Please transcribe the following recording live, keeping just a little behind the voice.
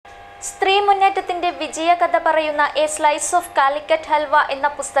സ്ത്രീ മുന്നേറ്റത്തിന്റെ വിജയകഥ പറയുന്ന A slice of Calicut halwa എന്ന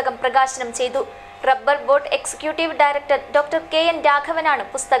പുസ്തകം പ്രകാശനം ചെയ്തു. Rubber board executive director doctor K N. രാഘവനാണ്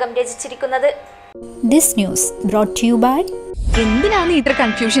പുസ്തകം രചിച്ചിരിക്കുന്നത്. This news brought to you by. എന്തിനാണ് ഇത്ര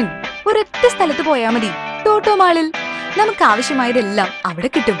കൺഫ്യൂഷൻ? ഒരൊറ്റ സ്ഥലത്ത് പോയാൽ മതി. ടോട്ടോ മാളിൽ നമുക്ക് ആവശ്യമായതെല്ലാം അവിടെ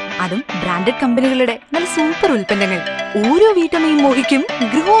കിട്ടും. അതും ബ്രാൻഡഡ് കമ്പനികളുടെ നല്ല സൂപ്പർ ഉൽപ്പന്നങ്ങൾ. ഓരോ വീട്ടമ്മയും മോഹിക്കും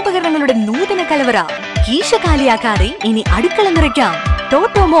ഗൃഹോപകരണങ്ങളുടെ നൂതന കലവറ. കീശ കാലിയാക്കാതെ ഇനി അടുക്കള നിറയ്ക്കാം.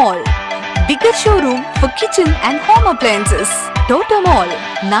 ടോട്ടോ മോൾ, bigger showroom for kitchen and home appliances. ടോട്ടോ മോൾ,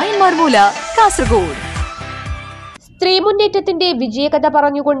 9 മാർമൂല, കാസർഗോഡ്. സ്ത്രീ മുന്നേറ്റത്തിന്റെ വിജയകഥ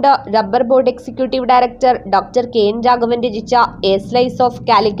പറഞ്ഞുകൊണ്ട് rubber board executive director doctor K N. Raghavan രചിച്ച A slice of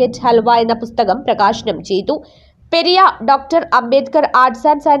Calicut halwa എന്ന പുസ്തകം പ്രകാശനം ചെയ്തു. Periya doctor Ambedkar arts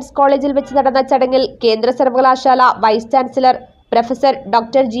and science കോളേജിൽ വെച്ച് നടന്ന ചടങ്ങിൽ കേന്ദ്ര സർവകലാശാല vice chancellor professor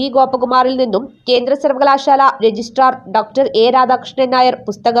doctor G ഗോപകുമാറിൽ നിന്നും കേന്ദ്ര സർവകലാശാല registrar doctor A Radhakrishnan Nair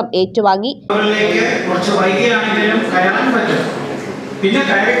പുസ്തകം ഏറ്റുവാങ്ങി. പിന്നെ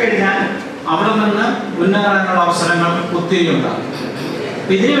കയറി കഴിഞ്ഞാൽ അവിടെ നിന്ന് മുന്നേറാനുള്ള അവസരങ്ങൾ ഒത്തിരി ഉണ്ടാകും.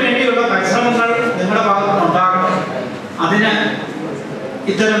 ഇതിനു വേണ്ടിയുള്ള പരിശ്രമങ്ങൾ നിങ്ങളുടെ ഭാഗത്തുനിന്ന് ഉണ്ടാകണം. അതിന്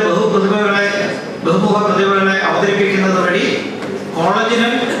ഇത്തരം ബഹുമുഖ പ്രതിഭകളെ അവതരിപ്പിക്കുന്നത് വഴി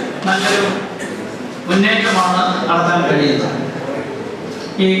കോളേജിനും നല്ലൊരു മുന്നേറ്റമാണ് നടത്താൻ കഴിയുന്നത്.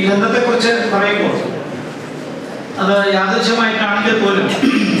 ഈ ഗ്രന്ഥത്തെക്കുറിച്ച് പറയുമ്പോൾ അത് യാദൃച്ഛമായിട്ടാണെങ്കിൽ പോലും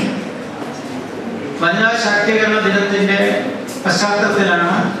വനിതാ ശാക്തീകരണ ദിനത്തിൻ്റെ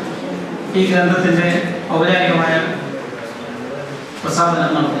പശ്ചാത്തലത്തിലാണ് ഈ ഗ്രന്ഥത്തിൻ്റെ ഔപചാരികമായ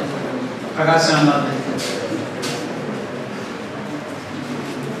പ്രസാദനം നടത്തിയത്, പ്രകാശനം നടത്തിയത്.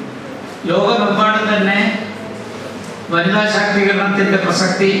 ലോകമെമ്പാടും തന്നെ വനിതാ ശാക്തീകരണത്തിൻ്റെ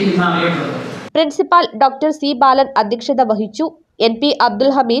പ്രസക്തി ഇന്ന് അറിയപ്പെടുന്നു. പ്രിൻസിപ്പാൽ ഡോക്ടർ സി ബാലൻ അധ്യക്ഷത വഹിച്ചു. എൻ.പി.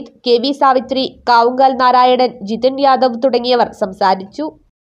 അബ്ദുൽ ഹമീദ്, കെ.വി. സാവിത്രി, കാവുങ്കൽ നാരായണൻ, ജിതിൻ യാദവ് തുടങ്ങിയവർ സംസാരിച്ചു.